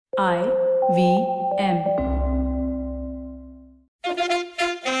IVM.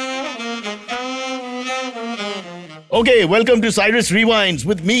 Okay, welcome to Cyrus Rewinds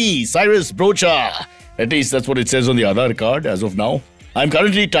with me, Cyrus Brocha. At least that's what it says on the Aadhaar card as of now. I'm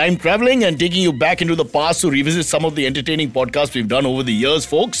currently time traveling and taking you back into the past to revisit some of the entertaining podcasts we've done over the years,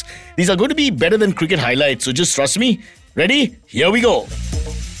 folks. These are going to be better than cricket highlights, so just trust me. Ready? Here we go.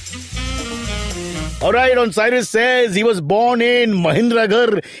 All right, on Cyrus Says, he was born in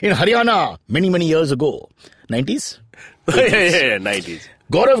Mahindragarh in Haryana many, many years ago. 90s? Yeah, 90s.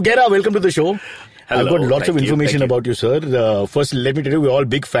 GAURAV, GERA, welcome to the show. Hello, I've got lots of information thank you. about you, sir. First, let me tell you, we're all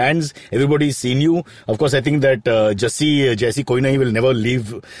big fans. Everybody's seen you. Of course, I think that Jesse Koi Nahi will never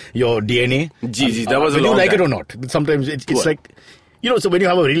leave your DNA. Gee, that was a whether long you like time. it or not. Sometimes it's like, you know, so when you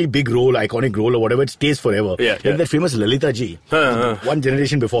have a really big role, iconic role or whatever, it stays forever. Yeah, like yeah. that famous Lalita ji, one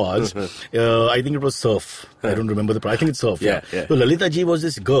generation before us. I think it was Surf. I don't remember the. I think it's Surf. Yeah. So Lalita ji was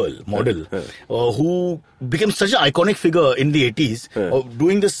this girl, model, who became such an iconic figure in the 80s of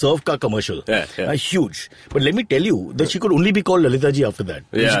doing the Surf car commercial. Yeah. Huge. But let me tell you that she could only be called Lalita ji after that.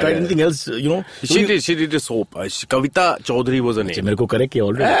 If she tried anything else, you know. She did a soap. Kavita Chaudhary was her name. मेरे को correct किया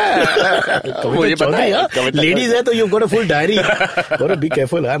already. मुझे पता है, हाँ? कविता Ladies है तो you've got a full diary. Gotta be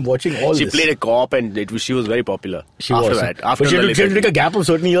careful. I'm watching all She this. played a cop and she was very popular. She after was. that. After But she had Lalita to take a gap of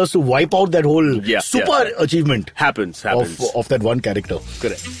certain years to wipe out that whole super achievement Happens. of that one character.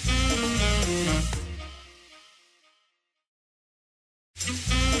 Correct.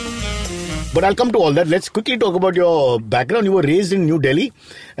 But I'll come to all that. Let's quickly talk about your background. You were raised in New Delhi,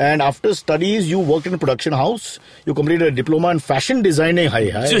 and after studies, you worked in a production house. You completed a diploma in fashion designing.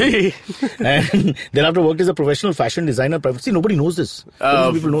 Gee. And then after worked as a professional fashion designer. See, nobody knows this. Very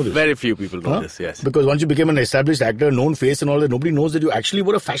few people know this. Very few people know this, yes. Because once you became an established actor, known face and all that, nobody knows that you actually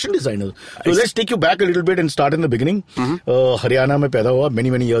were a fashion designer. So let's take you back a little bit and start in the beginning. Haryana mein paida hua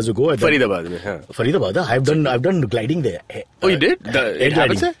many years ago. Faridabad mein, Faridabad, I've done gliding there. Oh, you did? It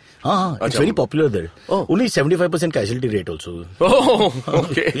happens there? It's very popular there. Oh. Only 75% casualty rate also. Oh,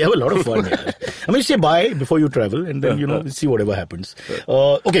 okay. We have a lot of fun. Yeah. I mean, say bye before you travel and then, see whatever happens.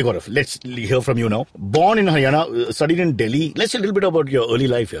 Okay, Gaurav, let's hear from you now. Born in Haryana, studied in Delhi. Let's say a little bit about your early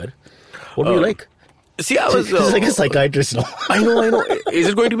life here. What were you like? See, I was... This is like a psychiatrist now. I know. Is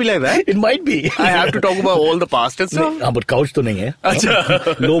it going to be like that? It might be. I have to talk about all the past and stuff? But couch to nahi hai.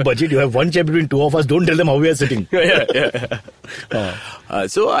 Achha. Low budget. You have one chair between two of us. Don't tell them how we are sitting. Yeah.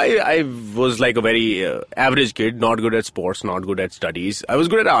 So I was like a very average kid, not good at sports, not good at studies. I was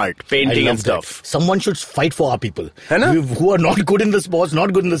good at art, painting and stuff. That. Someone should fight for our people. Hai Who are not good in the sports,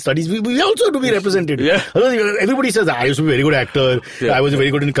 not good in the studies. We also have to be represented. Yeah. Everybody says, I used to be a very good actor. Yeah. I was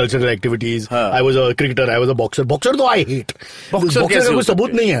very good in cultural activities. I was a cricketer. I was a boxer. Boxer though I hate. Boxer का कोई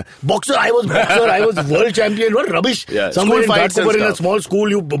सबूत नहीं है. Boxer, I was world champion. What rubbish. Yeah. Somewhere School in fights and Ghatkopar in a stuff. small school,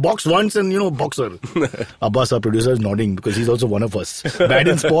 you box once and, boxer. Abbas, our producer, is nodding because he's also one of us. Bad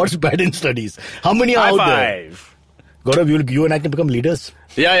in sports, bad in studies. How many are out there? Gaurav, you and I can become leaders.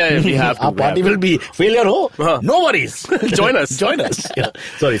 Yeah, we have to. Our party will be failure. No worries. Join us. Yeah.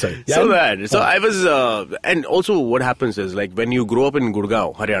 Sorry. Yeah. So I was, and also what happens is like when you grow up in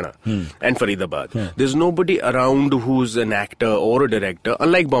Gurgaon, Haryana, and Faridabad, there's nobody around who's an actor or a director.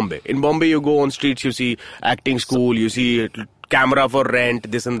 Unlike Bombay. In Bombay, you go on streets, you see acting school, you see camera for rent,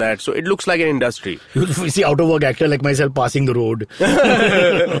 this and that. So it looks like an industry. You see out of work actor like myself passing the road.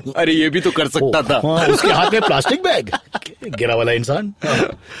 अरे ये भी तो कर सकता था. उसके हाथ में plastic bag. गिरा वाला इंसान.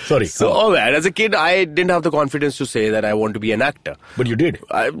 Sorry. So all that. As a kid, I didn't have the confidence to say that I want to be an actor. But you did.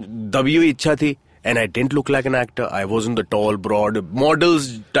 तभी ये इच्छा थी. And I didn't look like an actor. I wasn't the tall, broad,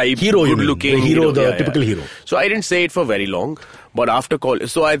 models type, hero, good looking. The hero, typical hero. So I didn't say it for very long. But after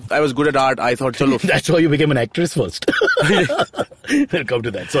college, so I was good at art. I thought, chalo. That's why you became an actress first. We'll come to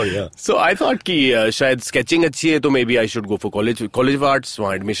that. Sorry, yeah. So I thought कि शायद sketching अच्छी है, तो maybe I should go for college of arts.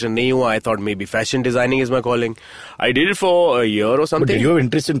 वहाँ admission नहीं हुआ. I thought maybe fashion designing is my calling. I did it for a year or something. But did you have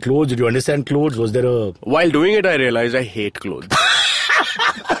interest in clothes? Did you understand clothes? Was there a... While doing it, I realized I hate clothes.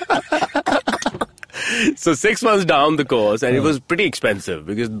 So 6 months down the course, and it was pretty expensive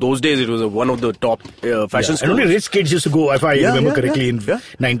because those days it was one of the top fashion schools. And only rich kids used to go, if I remember correctly, in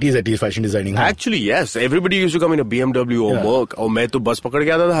 90s at least, fashion designing. Actually, yes. Everybody used to come in a BMW or Merc. और मैं तो बस पकड़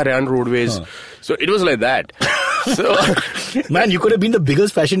के आता था Haryana Roadways. So it was like that. So, man, you could have been the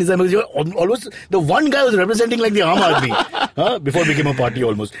biggest fashion designer because you're almost the one guy was representing like the Aam Aadmi before it became a party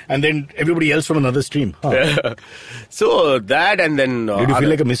almost, and then everybody else from another stream. So that, and then did you feel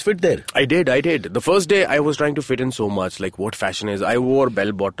like a misfit there? I did. The first day I was trying to fit in so much, like what fashion is. I wore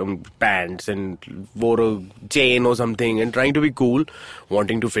bell-bottom pants and wore a chain or something and trying to be cool,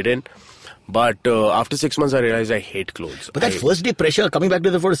 wanting to fit in. But after 6 months, I realized I hate clothes. But that first day pressure, coming back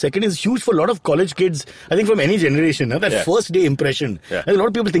to that for a second, is huge for a lot of college kids. I think from any generation, that first day impression. Yeah. A lot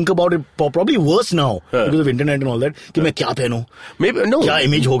of people think about it probably worse now because of internet and all that. कि मैं क्या पहनूं? Maybe no. क्या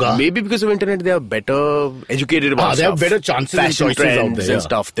image होगा? Maybe because of internet, they are better educated about they stuff. have better chances and fashion choices trends out there, and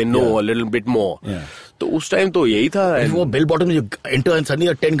stuff. They know a little bit more. Yeah. तो उस time तो यही था. And वो bell bottom you enter and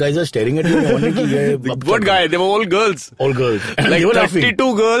suddenly 10 guys are staring at you. What guy? They were all girls. All girls. Like they were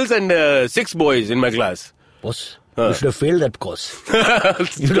 32 girls and 6 boys in my class. Boss, you should have failed that course. You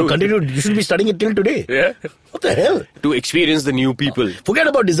should have continued. You should be studying it till today. Yeah. What the hell? To experience the new people. Forget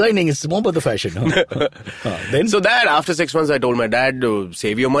about designing. It's more about the fashion. Then, so that after 6 months, I told my dad,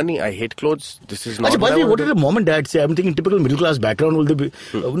 save your money. I hate clothes. This is not. By the way, what did the mom and dad say? I'm thinking typical middle class background. Will they be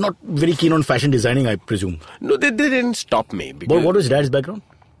not very keen on fashion designing? I presume. No, they didn't stop me. But what was dad's background?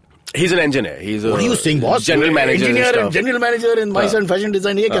 He's an engineer. He's what are you saying, boss? General manager. Engineer and general manager in my son fashion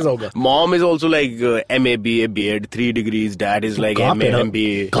design. ये कैसा होगा? Mom is also like MA, BA, B.Ed, 3 degrees. Dad is like MA,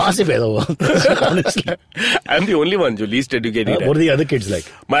 MBA. कहाँ से पैदा हुआ? Honestly, I'm the only one, जो least educated. What are the other kids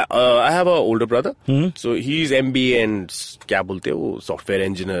like? I have an older brother. So he's MBA and क्या बोलते हैं वो software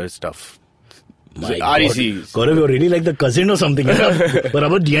engineer stuff. My REC. Gaurav, you're really like the cousin or something. But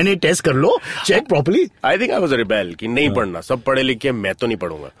अब DNA test कर लो, check properly. I think I was a rebel कि नहीं पढ़ना, सब पढ़े लिखे मैं तो नहीं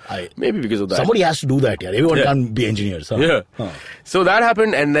पढ़ूंगा. Maybe because of that. Somebody has to do that. Yeah. Everyone can't be engineers. Huh? Yeah. So that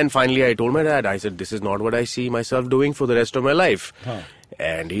happened, and then finally I told my dad. I said, "This is not what I see myself doing for the rest of my life."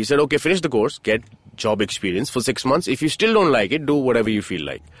 And he said, "Okay, finish the course, get job experience for 6 months. If you still don't like it, do whatever you feel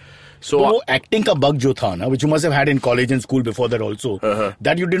like." So वो acting का bug जो था ना, which you must have had in college and school before that also,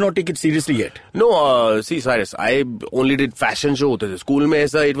 that you did not take it seriously yet. No, see Cyrus, I only did fashion show होते थे. School में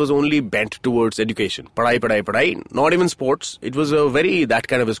ऐसा it was only bent towards education. पढ़ाई पढ़ाई पढ़ाई, not even sports. It was a very that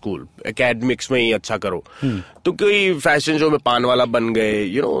kind of a school. Academics में ही अच्छा करो. तो कोई fashion show में पान वाला बन गए,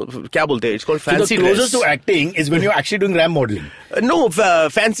 you know, क्या बोलते हैं? It's called fancy dress. So the closest to acting is when you're actually doing ram modeling. No,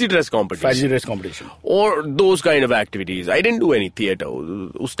 fancy dress competition. Fancy dress competition. Or those kind of activities. I didn't do any theatre.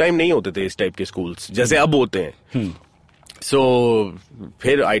 उस time नहीं होते थे इस type के schools जैसे अब होते हैं. So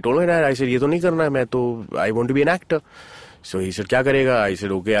फिर I told my dad, I said ये तो नहीं करना है, मैं तो I want to be an actor. So he said क्या करेगा? I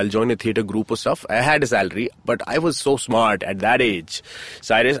said okay, I'll join a theatre group or stuff. I had a salary, but I was so smart at that age,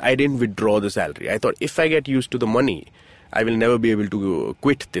 Cyrus, I didn't withdraw the salary. I thought if I get used to the money, I will never be able to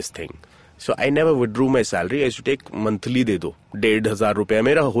quit this thing. So I never withdrew my salary. I used to take monthly दे दो 1,500 रुपया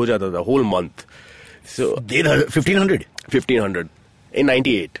मेरा हो जाता था whole month. So 1,500. 1,500 in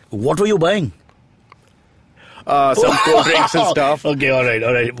 98. What were you buying? Some cold drinks and stuff. Okay, all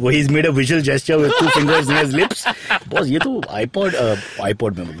right. Well, he's made a visual gesture with 2 fingers in his lips. Boss, ये तो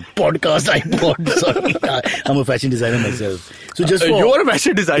iPod memory. Podcast iPod. Sorry, I'm a fashion designer myself. So just for, you're a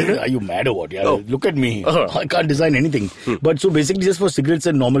fashion designer? Are you mad or what? Yeah, Oh. Look at me. I can't design anything. But so basically just for cigarettes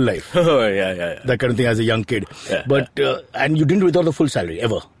and normal life. Yeah. That kind of thing as a young kid. Yeah, But and you didn't withdraw the full salary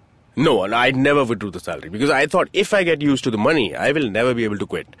ever. No, and I'd never withdrew the salary because I thought if I get used to the money, I will never be able to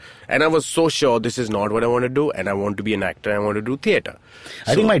quit. And I was so sure this is not what I want to do, and I want to be an actor, I want to do theatre.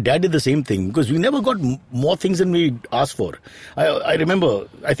 I think my dad did the same thing because we never got more things than we asked for. I remember,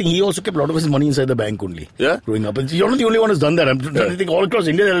 I think he also kept a lot of his money inside the bank only. Yeah? Growing up. And you're not the only one who's done that. I'm trying to think all across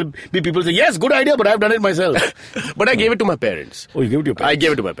India there'll be people say, yes, good idea, but I've done it myself. But I gave it to my parents. Oh, you gave it to your parents? I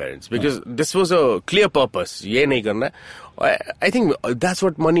gave it to my parents because this was a clear purpose. ये नहीं करना है. I think that's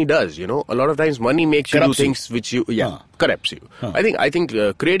what money does, you know. A lot of times money makes you do things which you, corrupts you. I think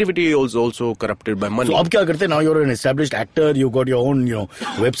creativity is also corrupted by money. So अब क्या करते? Now you're an established actor, you got your own,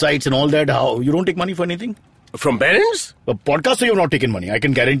 websites and all that. How you don't take money for anything? From parents? A podcast, so you've not taken money. I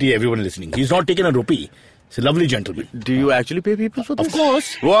can guarantee everyone listening. He's not taken a rupee. He's a lovely gentleman. Do you actually pay people for this? Of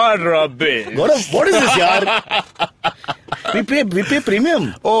course. What rubbish. What is this, yaar? We pay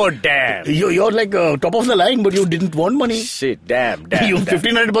premium. Oh, damn. You're like top of the line, but you didn't want money. Shit, damn. You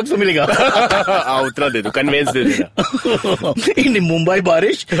 $1,500 तो मिलेगा. उतना दे दो, convince दे देना. In Mumbai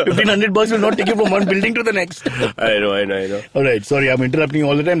Barish, $1,500 will not take you from one building to the next. I know. All right, sorry, I'm interrupting you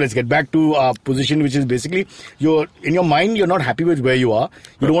all the time. Let's get back to our position, which is basically in your mind, you're not happy with where you are.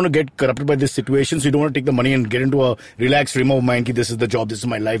 You don't want to get corrupted by this situation, so you don't want to take the money and get into a relaxed frame of mind. Ki this is the job, this is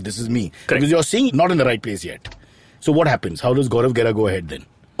my life, this is me. Correct. Because you're seeing not in the right place yet. So what happens? How does GAURAV GERA go ahead then?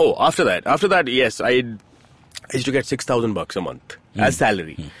 Oh, after that, yes, I used to get $6,000 a month as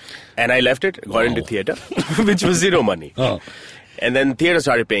salary. And I left it, got into theatre, which was zero money. And then theatre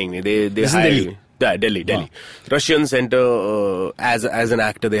started paying me. They This is hired Delhi? me. Yeah, Delhi. Russian center, as an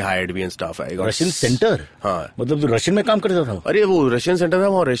actor they hired me and stuff. I got Russian center? हाँ. मतलब तो Russian में काम करता था? अरे वो Russian centre था,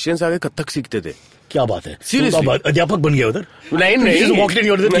 वहाँ रशियंस आके कथक सीखते थे. क्या बात है? Seriously? तो अध्यापक बन गया उधर? नहीं.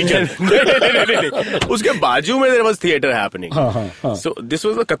 उसके बाजू में there was theatre happening. So this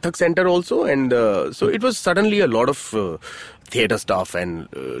was a Kathak center also, and so it was suddenly a lot of theatre stuff and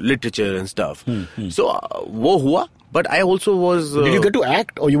literature and stuff. So वो हुआ. But I also was... Did you get to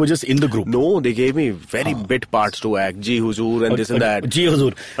act or you were just in the group? No, they gave me very bit parts to act. Ji Huzur and this and that. Ji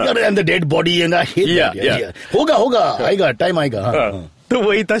Huzur. And the dead body and I hate that. Yeah. होगा. आएगा, time आएगा. तो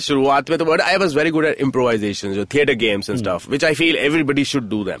वही था शुरुआत में. तो but I was very good at improvisations, theatre games and stuff, which I feel everybody should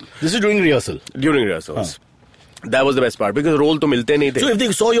do them. This is during rehearsal? During rehearsals. That was the best part because role तो मिलते नहीं थे. So if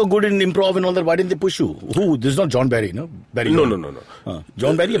they saw you're good in improv and all that, why didn't they push you? Who? This is not John Barry, no? Barry No.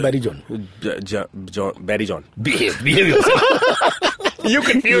 John Barry or Barry John? Barry John. Behave yourself. You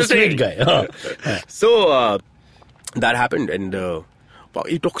confused me. Guy. So that happened and wow,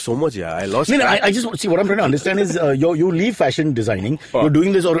 it took so much. I lost. No, I just see what I'm trying to understand is you leave fashion designing. You're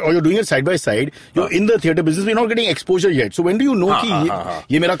doing this or you're doing it side by side. You're in the theatre business. We're not getting exposure yet. So when do you know कि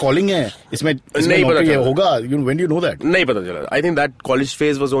ये मेरा calling है? इसमें नौकरी है होगा. When do you know that? नहीं पता चला. I think that college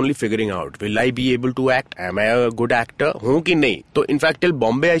phase was only figuring out. Will I be able to act? Am I a good actor? हूँ कि नहीं? So in fact till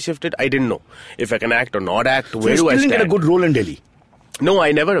Bombay I shifted. I didn't know if I can act or not act. Where do I stand? You didn't get a good role in Delhi. No,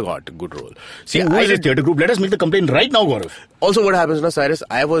 I never got a good role. See, I did theatre group. Let us make the complaint right now, Gaurav. Also, what happens now, Cyrus?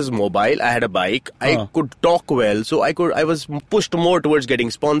 I was mobile. I had a bike. I could talk well, so I was pushed more towards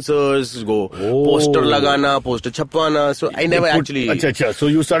getting sponsors, poster lagana, poster chapwana. So I never actually. Achha. So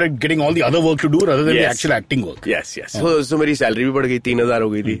you started getting all the other work to do rather than the actual acting work. Yes. So my salary भी बढ़ गई 3,000 हो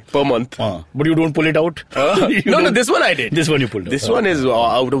गई थी per month. But you don't pull it out. No, this one I did. This one you pulled out. This one is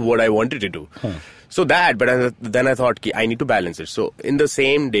out of what I wanted to do. So that, but then I thought I need to balance it. So in the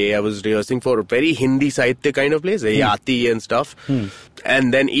same day, I was rehearsing for a very Hindi Sahitya kind of place, Yati and stuff.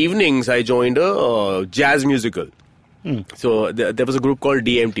 And then evenings, I joined a jazz musical. So there was a group called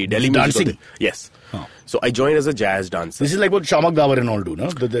DMT, Delhi Dancing? Musical. Yes. So I joined as a jazz dancer. This is like what Shamak Davar and all do, no?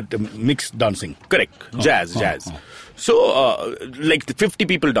 The mixed dancing. Correct. Jazz. So like 50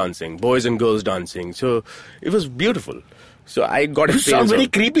 people dancing, boys and girls dancing. So it was beautiful. So I got experience. You sound very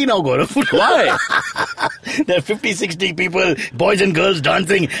creepy now, Gaurav. Why? There are 50, 60 people, boys and girls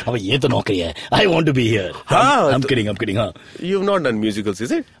dancing. Oh, ye to naukri hai. I want to be here. I'm kidding. You've not done musicals,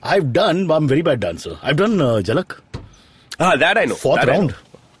 is it? I've done, but I'm a very bad dancer. I've done Jalak. That I know. Fourth round.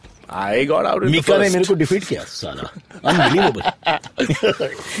 I got out in Mika the first. ने मेरे को defeat किया साला. Unbelievable.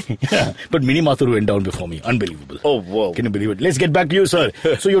 But Mini Mathur went down before me. Unbelievable. Oh, wow. Can you believe it? Let's get back to you, sir.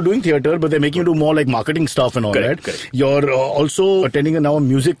 So you're doing theatre, but they're making you do more like marketing stuff and all that. Correct. You're also attending a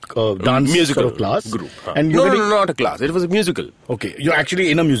music dance musical sort of class. Group. And no, not a class. It was a musical. Okay. You're actually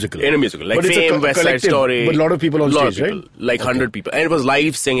in a musical. In a musical. Like but Fame, West Side Story. But a lot of people on stage, right? Like 100 people. And it was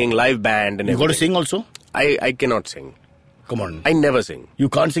live singing, live band and everything. You got to sing also? I cannot sing. Come on. I never sing. You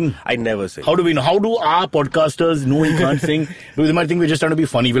can't sing? I never sing. How do we know? How do our podcasters know he can't sing? They might think we're just trying to be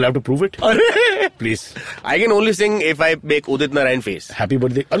funny. We'll have to prove it. Please. I can only sing if I make Udit Narayan face. Happy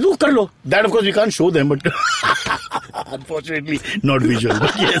birthday. Kar lo. That of course we can't show them, but unfortunately not visual.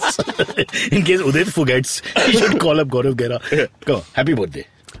 But yes. In case Udit forgets, he should call up Gaurav GERA. Go. Happy birthday.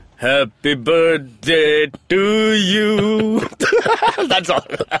 Happy birthday to you. That's all.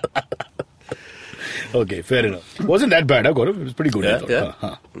 Okay, fair enough. Wasn't that bad, Gaurav? It was pretty good.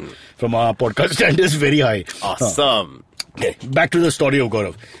 Yeah. From our podcast standards, very high. Awesome. Okay, back to the story of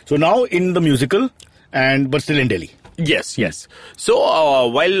Gaurav. So now in the musical, but still in Delhi. Yes. So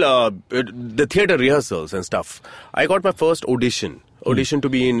while the theatre rehearsals and stuff, I got my first audition to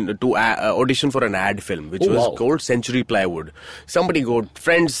be audition for an ad film, which was called Century Plywood.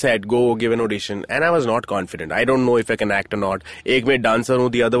 Friends said, go give an audition, and I was not confident. I don't know if I can act or not. Ek mein dancer hu,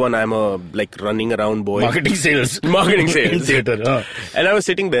 the other one I'm a running around boy. Marketing sales. In theatre. And I was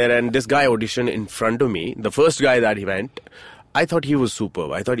sitting there, and this guy auditioned in front of me. The first guy that he went, I thought he was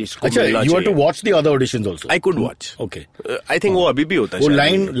superb. I thought he's Achha, you had to watch the other auditions also? I could watch. Okay. I think वो अभी भी होता है. वो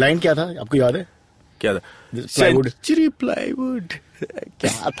line क्या था? आपको याद है? क्या था? Plywood. Century Plywood.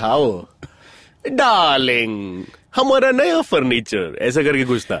 क्या था वो? Darling, हमारा नया furniture. ऐसा करके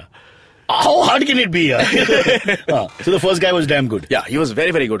कुछ था. How hard can it be? So the first guy was damn good. Yeah, he was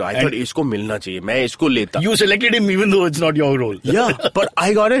very, very good. I thought इसको मिलना चाहिए. मैं इसको लेता. You selected him even though it's not your role. Yeah, but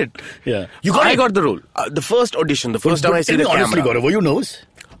I got it. Yeah, I got the role. The first audition, the first time I see the camera. Honestly, Gaurav, were you nervous?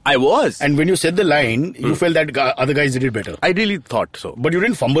 I was. And when you said the line, you felt that other guys did it better. I really thought so. But you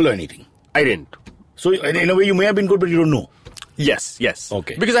didn't fumble or anything. I didn't. So in a way, you may have been good, but you don't know. Yes.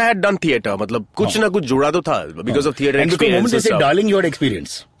 Okay. Because I had done theatre. मतलब कुछ ना कुछ जुड़ा तो था because of theatre and experience. And the moment they said darling, you had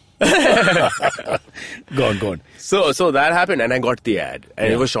experience. Go on. So that happened, and I got the ad,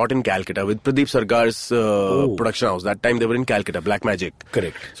 and it was shot in Calcutta with Pradeep Sarkar's production house. That time they were in Calcutta, Black Magic.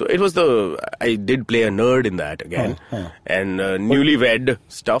 Correct. So it was I did play a nerd in that again, and newlywed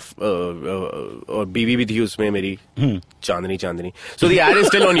stuff. Or BV with you, usme meri Chandni. So the ad is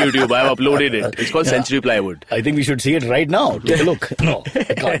still on YouTube. I've uploaded it. It's called Century Plywood. I think we should see it right now. Take a look. No, I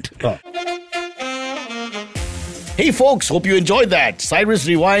can't. No. Hey folks, hope you enjoyed that. Cyrus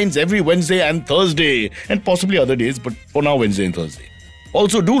Rewinds every Wednesday and Thursday, and possibly other days, but for now Wednesday and Thursday.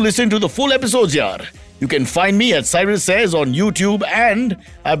 Also do listen to the full episodes, yaar. You can find me at Cyrus Says on YouTube, and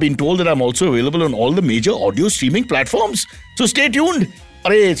I've been told that I'm also available on all the major audio streaming platforms. So stay tuned.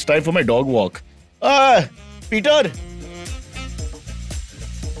 Arey, it's time for my dog walk. Peter,